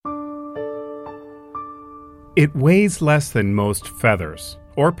It weighs less than most feathers,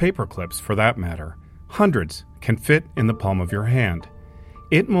 or paper clips for that matter. Hundreds can fit in the palm of your hand.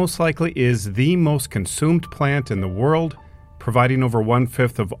 It most likely is the most consumed plant in the world, providing over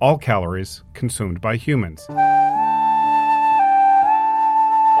 1/5 of all calories consumed by humans.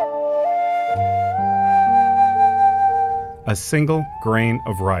 A single grain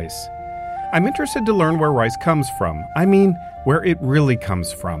of rice. I'm interested to learn where rice comes from. I mean, where it really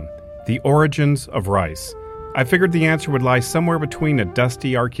comes from. The origins of rice. I figured the answer would lie somewhere between a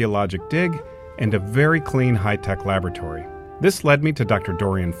dusty archaeologic dig and a very clean high-tech laboratory. This led me to Dr.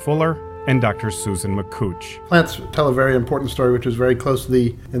 Dorian Fuller and Dr. Susan McCooch. Plants tell a very important story, which is very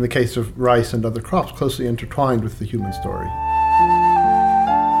closely, in the case of rice and other crops, closely intertwined with the human story.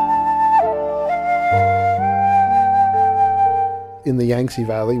 In the Yangtze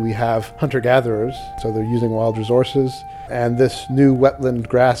Valley, we have hunter-gatherers, so they're using wild resources, and this new wetland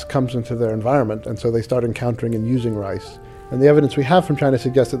grass comes into their environment, and so they start encountering and using rice. And the evidence we have from China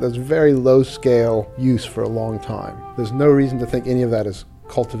suggests that there's very low-scale use for a long time. There's no reason to think any of that is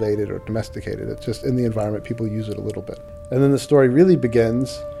cultivated or domesticated. It's just in the environment, people use it a little bit. And then the story really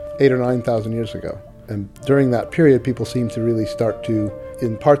begins 8,000 or 9,000 years ago. And during that period, people seem to really start to,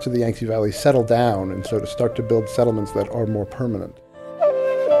 in parts of the Yangtze Valley, settle down and sort of start to build settlements that are more permanent.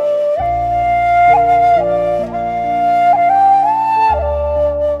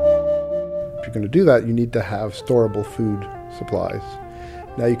 If you're going to do that, you need to have storable food supplies.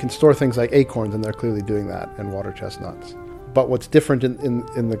 Now, you can store things like acorns, and they're clearly doing that, and water chestnuts. But what's different in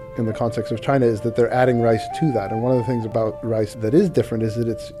the context of China is that they're adding rice to that. And one of the things about rice that is different is that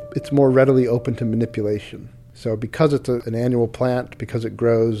it's more readily open to manipulation. So because it's an annual plant, because it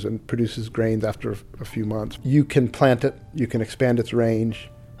grows and produces grains after a few months, you can plant it, you can expand its range,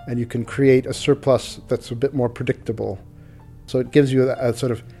 and you can create a surplus that's a bit more predictable. So it gives you a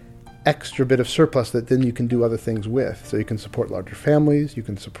sort of extra bit of surplus that then you can do other things with. So you can support larger families, you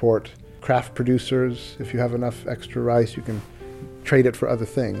can support craft producers. If you have enough extra rice, you can trade it for other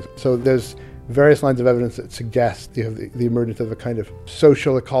things. So there's various lines of evidence that suggest you have the emergence of a kind of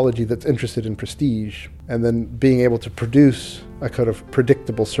social ecology that's interested in prestige, and then being able to produce a kind of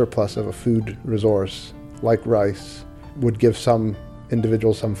predictable surplus of a food resource like rice would give some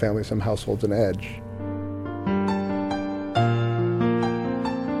individuals, some families, some households an edge.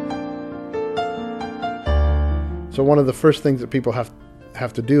 So one of the first things that people have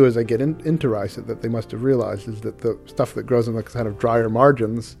to do as they get into rice that they must have realized is that the stuff that grows in the kind of drier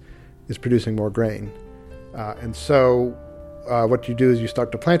margins is producing more grain. And so what you do is you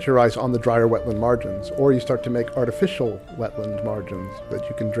start to plant your rice on the drier wetland margins, or you start to make artificial wetland margins that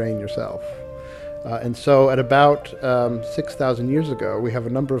you can drain yourself. And so at about 6,000 years ago, we have a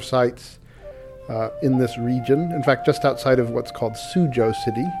number of sites in this region, in fact, just outside of what's called Suzhou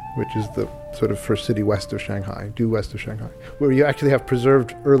City, which is the sort of first city west of Shanghai, due west of Shanghai, where you actually have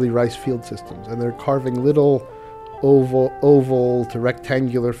preserved early rice field systems. And they're carving little oval to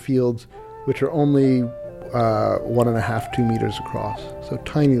rectangular fields, which are only 1.5, 2 meters across. So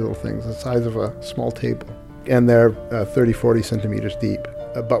tiny little things, the size of a small table. And they're 30, 40 centimeters deep.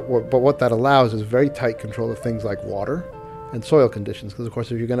 But what that allows is very tight control of things like water and soil conditions, because of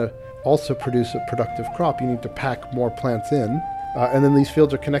course if you're going to also produce a productive crop, you need to pack more plants in. And then these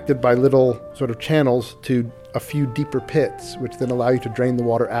fields are connected by little sort of channels to a few deeper pits, which then allow you to drain the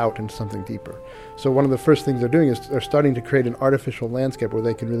water out into something deeper. So one of the first things they're doing is they're starting to create an artificial landscape where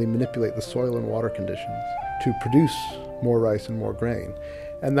they can really manipulate the soil and water conditions to produce more rice and more grain.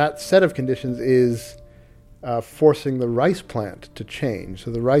 And that set of conditions is forcing the rice plant to change.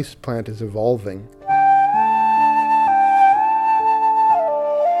 So the rice plant is evolving.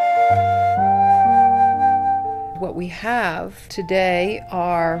 What we have today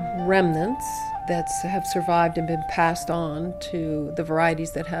are remnants that have survived and been passed on to the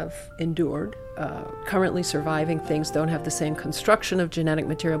varieties that have endured. Currently surviving things don't have the same construction of genetic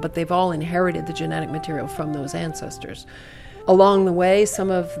material, but they've all inherited the genetic material from those ancestors. Along the way,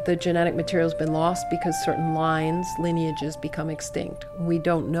 some of the genetic material has been lost because certain lineages become extinct. We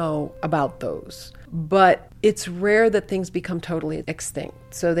don't know about those. But it's rare that things become totally extinct.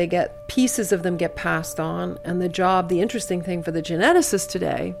 So pieces of them get passed on, and the interesting thing for the geneticists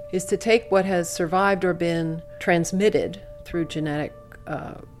today is to take what has survived or been transmitted through genetic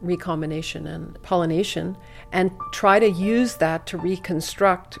recombination and pollination and try to use that to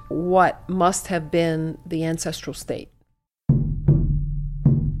reconstruct what must have been the ancestral state.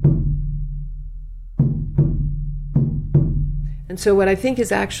 And so what I think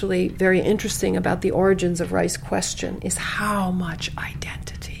is actually very interesting about the origins of rice question is how much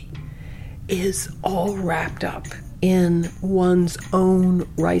identity is all wrapped up in one's own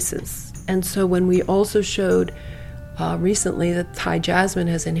rices. And so when we also showed recently that Thai jasmine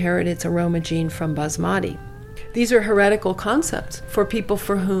has inherited its aroma gene from basmati, these are heretical concepts for people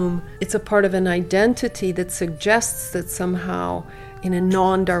for whom it's a part of an identity that suggests that somehow, in a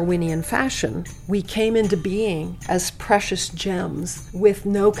non-Darwinian fashion, we came into being as precious gems with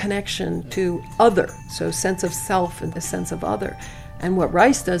no connection to other, so sense of self and the sense of other. And what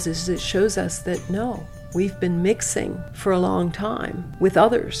rice does is it shows us that no, we've been mixing for a long time with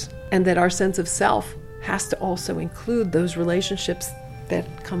others, and that our sense of self has to also include those relationships that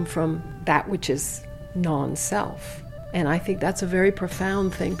come from that which is non-self. And I think that's a very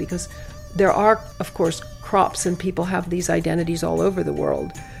profound thing, because there are, of course, crops and people have these identities all over the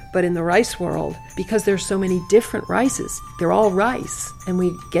world. But in the rice world, because there's so many different rices, they're all rice. And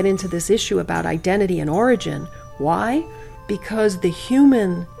we get into this issue about identity and origin. Why? Because the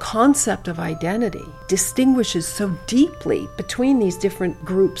human concept of identity distinguishes so deeply between these different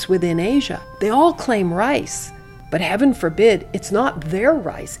groups within Asia. They all claim rice. But heaven forbid, it's not their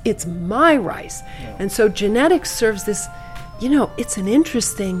rice, it's my rice. Yeah. And so genetics serves this, it's an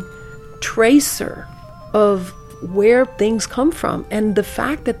interesting tracer of where things come from, and the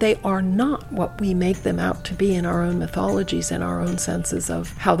fact that they are not what we make them out to be in our own mythologies and our own senses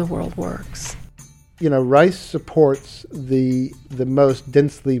of how the world works. Rice supports the most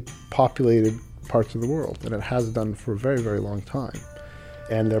densely populated parts of the world, and it has done for a very, very long time.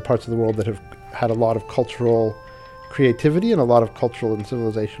 And there are parts of the world that have had a lot of cultural creativity and a lot of cultural and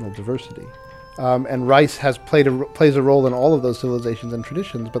civilizational diversity. And rice has plays a role in all of those civilizations and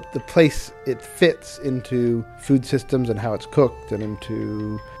traditions, but the place it fits into food systems and how it's cooked and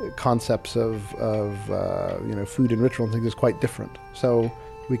into concepts of food and ritual and things is quite different. So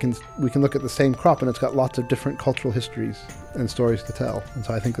we can look at the same crop and it's got lots of different cultural histories and stories to tell. And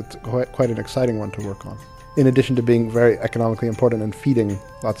so I think it's quite an exciting one to work on, in addition to being very economically important and feeding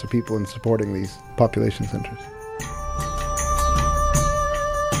lots of people and supporting these population centers.